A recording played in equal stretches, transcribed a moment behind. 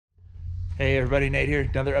Hey everybody, Nate here.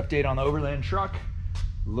 Another update on the Overland truck.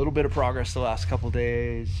 A little bit of progress the last couple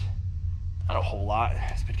days. Not a whole lot.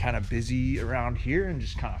 It's been kind of busy around here and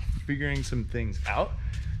just kind of figuring some things out.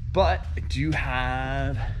 But I do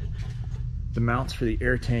have the mounts for the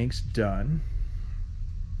air tanks done.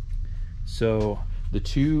 So the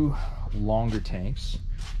two longer tanks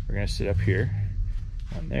are gonna sit up here.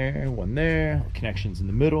 One there, connections in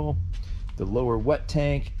the middle. The lower wet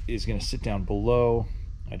tank is gonna sit down below.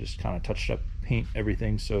 I just kind of touched up paint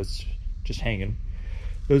everything so it's just hanging.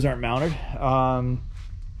 Those aren't mounted.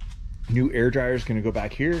 New air dryer is going to go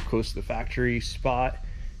back here close to the factory spot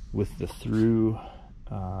with the through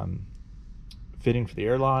fitting for the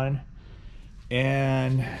airline.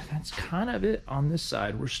 And that's kind of it on this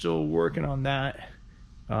side. We're still working on that.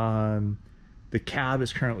 The cab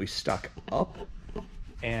is currently stuck up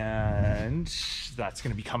and that's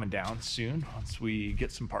going to be coming down soon once we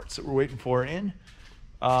get some parts that we're waiting for in.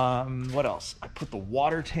 What else? I put the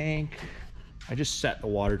water tank. I just set the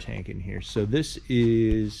water tank in here. So this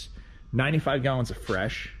is 95 gallons of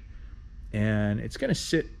fresh and it's going to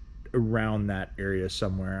sit around that area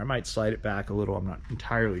somewhere. I might slide it back a little. I'm not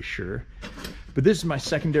entirely sure, but this is my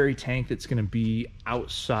secondary tank that's going to be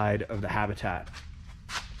outside of the habitat.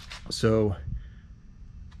 So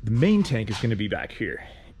the main tank is going to be back here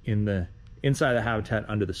in the inside of the habitat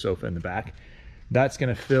under the sofa in the back. That's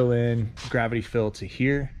going to fill in, gravity fill to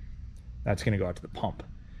here. That's going to go out to the pump.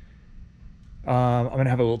 I'm going to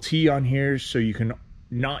have a little T on here so you can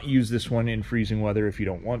not use this one in freezing weather if you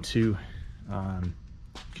don't want to. You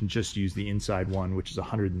can just use the inside one, which is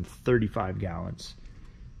 135 gallons.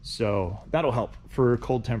 So that'll help for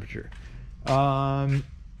cold temperature. I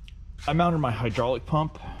mounted my hydraulic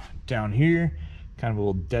pump down here, kind of a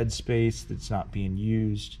little dead space that's not being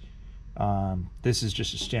used. This is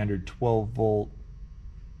just a standard 12 volt,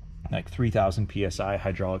 like 3000 PSI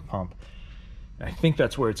hydraulic pump. And I think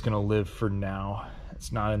that's where it's going to live for now.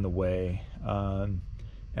 It's not in the way. And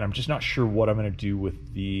I'm just not sure what I'm going to do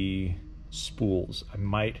with the spools. I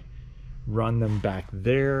might run them back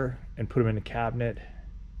there and put them in a cabinet,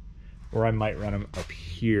 or I might run them up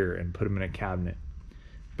here and put them in a cabinet.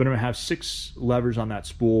 But I'm going to have 6 levers on that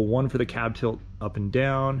spool, one for the cab tilt up and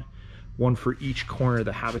down, one for each corner of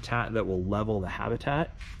the habitat that will level the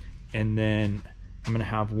habitat, and then I'm going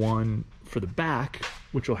to have one for the back,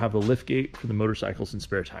 which will have the lift gate for the motorcycles and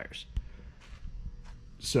spare tires.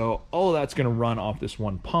 So all of that's going to run off this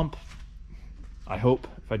one pump. I hope,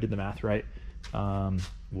 if I did the math right.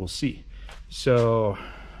 We'll see. So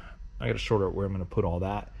I got to sort out where I'm going to put all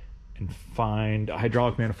that and find a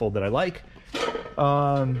hydraulic manifold that I like.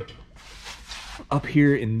 Up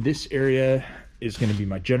here in this area is going to be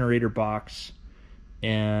my generator box,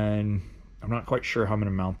 and I'm not quite sure how I'm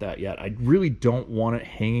going to mount that yet. I really don't want it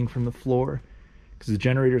hanging from the floor because the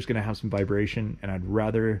generator is going to have some vibration, and I'd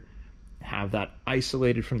rather have that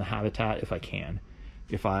isolated from the habitat if I can.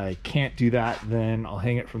 If I can't do that, then I'll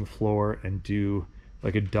hang it from the floor and do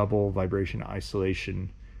like a double vibration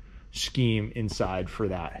isolation scheme inside for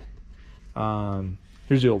that.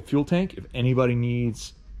 Here's the old fuel tank. If anybody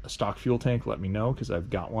needs a stock fuel tank, let me know because I've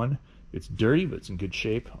got one. It's dirty, but it's in good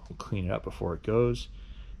shape. I'll clean it up before it goes.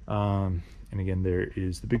 And again, there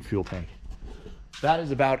is the big fuel tank. That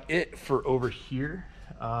is about it for over here.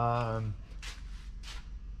 The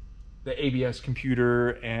ABS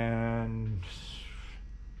computer and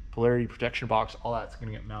polarity protection box, all that's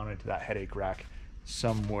going to get mounted to that headache rack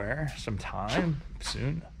somewhere, sometime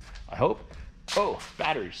soon, I hope. Oh,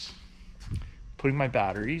 batteries. Putting my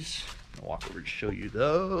batteries. I'll walk over to show you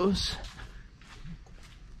those.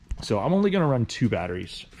 So I'm only going to run 2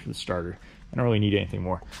 batteries for the starter. I don't really need anything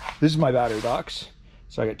more. This is my battery box.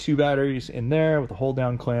 So I got 2 batteries in there with the hold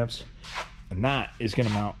down clamps, and that is going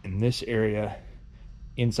to mount in this area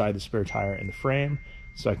inside the spare tire in the frame,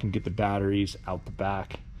 so I can get the batteries out the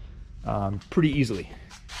back pretty easily.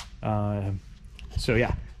 So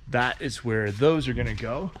yeah, that is where those are going to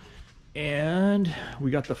go. And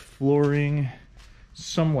we got the flooring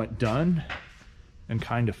somewhat done and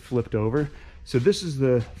kind of flipped over. So this is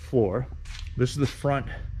the floor. This is the front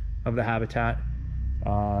of the habitat.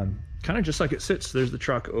 Kind of just like it sits. There's the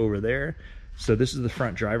truck over there. So this is the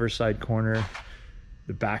front driver's side corner,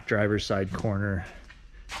 the back driver's side corner,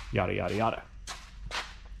 yada, yada, yada.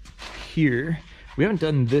 Here, we haven't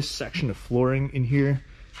done this section of flooring in here.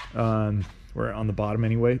 We're on the bottom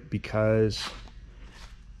anyway, because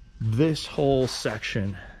this whole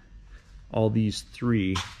section, all these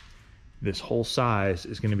 3, this whole size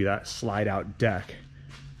is going to be that slide out deck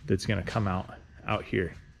that's going to come out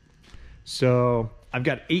here. So I've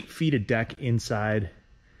got 8 feet of deck inside.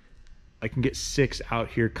 I can get 6 out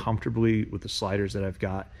here comfortably with the sliders that I've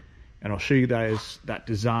got. and I'll show you guys that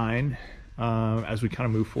design as we kind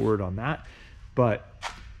of move forward on that. But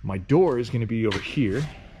my door is going to be over here,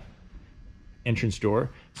 entrance door.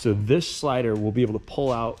 So this slider will be able to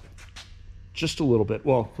pull out just a little bit.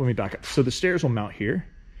 Well, let me back up. So the stairs will mount here,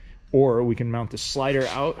 or we can mount the slider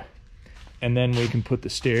out, and then we can put the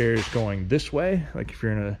stairs going this way. Like if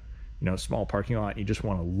you're in a small parking lot and you just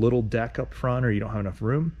want a little deck up front, or you don't have enough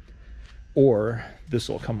room, or this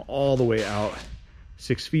will come all the way out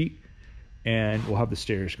 6 feet, and we'll have the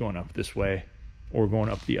stairs going up this way or going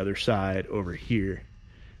up the other side over here.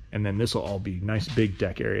 And then this will all be nice big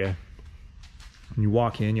deck area. When you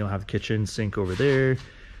walk in, you'll have the kitchen sink over there,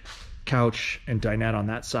 couch and dinette on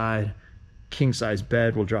that side. King size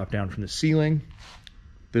bed will drop down from the ceiling.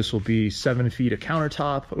 This will be 7 feet of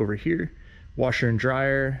countertop over here, washer and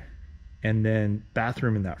dryer, and then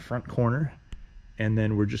bathroom in that front corner. And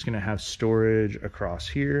then we're just gonna have storage across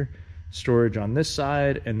here, storage on this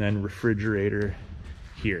side, and then refrigerator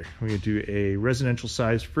here. We're gonna do a residential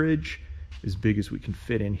size fridge as big as we can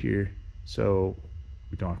fit in here, so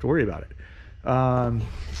we don't have to worry about it.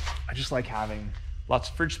 I just like having lots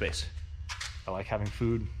of fridge space. I like having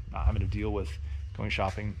food, not having to deal with going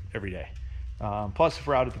shopping every day. Plus, if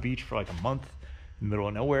we're out at the beach for like a month in the middle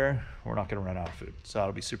of nowhere, we're not gonna run out of food, so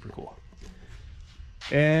that'll be super cool.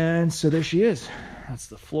 And so there she is. That's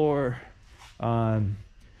the floor.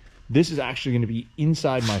 This is actually gonna be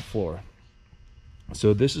inside my floor.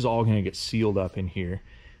 So this is all gonna get sealed up in here,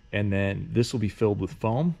 and then this will be filled with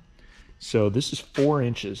foam. So this is 4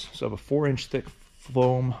 inches. So I have a 4-inch thick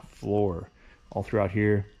foam floor all throughout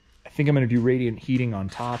here. I think I'm gonna do radiant heating on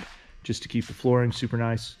top just to keep the flooring super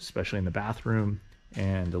nice, especially in the bathroom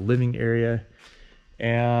and the living area.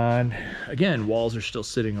 And again, walls are still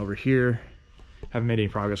sitting over here. Haven't made any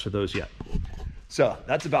progress with those yet. So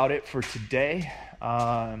that's about it for today.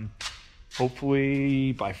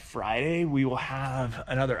 Hopefully by Friday, we will have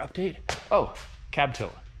another update. Oh, cab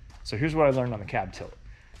tilt. So here's what I learned on the cab tilt.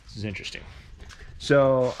 This is interesting.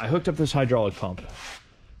 So I hooked up this hydraulic pump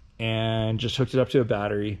and just hooked it up to a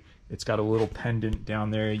battery. It's got a little pendant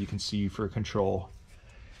down there you can see for control.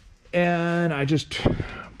 And I just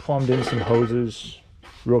plumbed in some hoses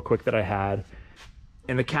real quick that I had,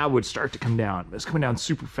 and the cab would start to come down. It's coming down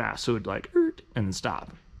super fast, so it would like, and then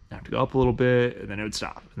stop. I have to go up a little bit, and then it would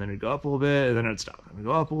stop. And then it'd go up a little bit, and then it would stop. And it'd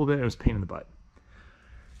go up a little bit, and it was a pain in the butt.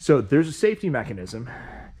 So there's a safety mechanism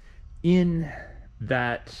in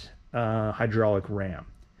that hydraulic ram.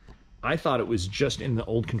 I thought it was just in the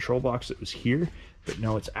old control box that was here, but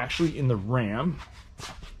no, it's actually in the ram.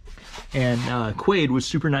 And Quaid was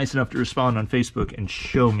super nice enough to respond on Facebook and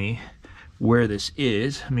show me where this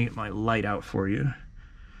is. Let me get my light out for you.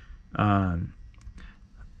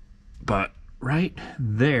 But right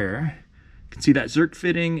there, you can see that Zerk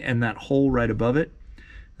fitting and that hole right above it.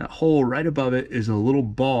 That hole right above it is a little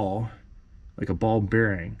ball, like a ball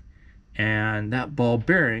bearing. And that ball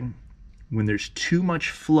bearing, when there's too much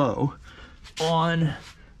flow on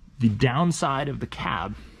the downside of the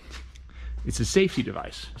cab, it's a safety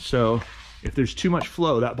device. So if there's too much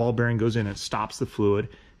flow, that ball bearing goes in and stops the fluid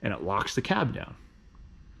and it locks the cab down.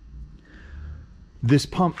 This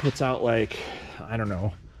pump puts out like, I don't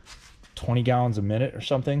know, 20 gallons a minute or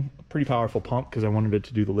something. A pretty powerful pump because I wanted it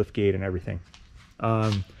to do the lift gate and everything.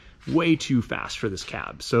 Way too fast for this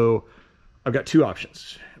cab. So I've got 2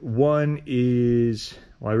 options. One is,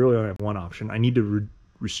 well, I really only have one option. I need to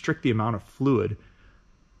restrict the amount of fluid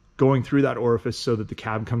going through that orifice so that the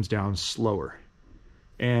cab comes down slower.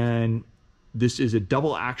 And this is a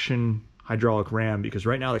double action hydraulic ram because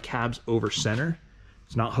right now the cab's over center.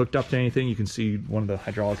 It's not hooked up to anything. You can see one of the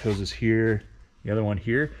hydraulic hoses here, the other one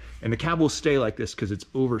here, and the cab will stay like this because it's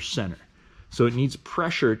over center. So it needs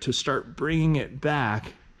pressure to start bringing it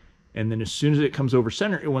back, and then as soon as it comes over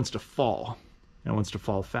center, it wants to fall, and it wants to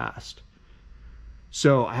fall fast.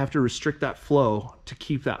 So I have to restrict that flow to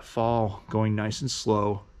keep that fall going nice and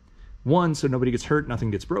slow. 1, so nobody gets hurt,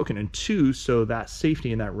 nothing gets broken, and 2, so that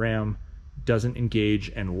safety in that ram doesn't engage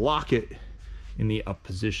and lock it in the up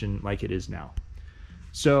position like it is now.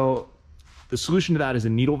 So the solution to that is a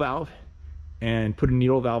needle valve, and put a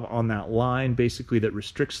needle valve on that line basically that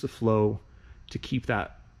restricts the flow to keep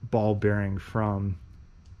that ball bearing from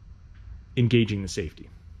engaging the safety.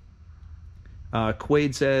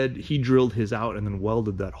 Quaid said he drilled his out and then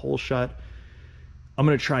welded that hole shut. I'm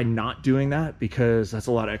going to try not doing that because that's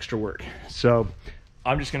a lot of extra work. So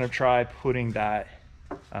I'm just going to try putting that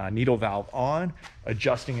needle valve on,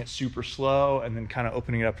 adjusting it super slow, and then kind of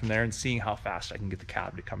opening it up from there and seeing how fast I can get the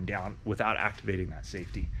cab to come down without activating that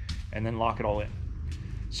safety, and then lock it all in.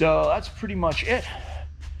 So that's pretty much it.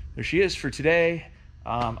 There she is for today.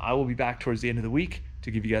 I will be back towards the end of the week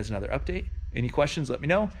to give you guys another update. Any questions, let me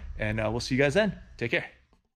know, and we'll see you guys then. Take care.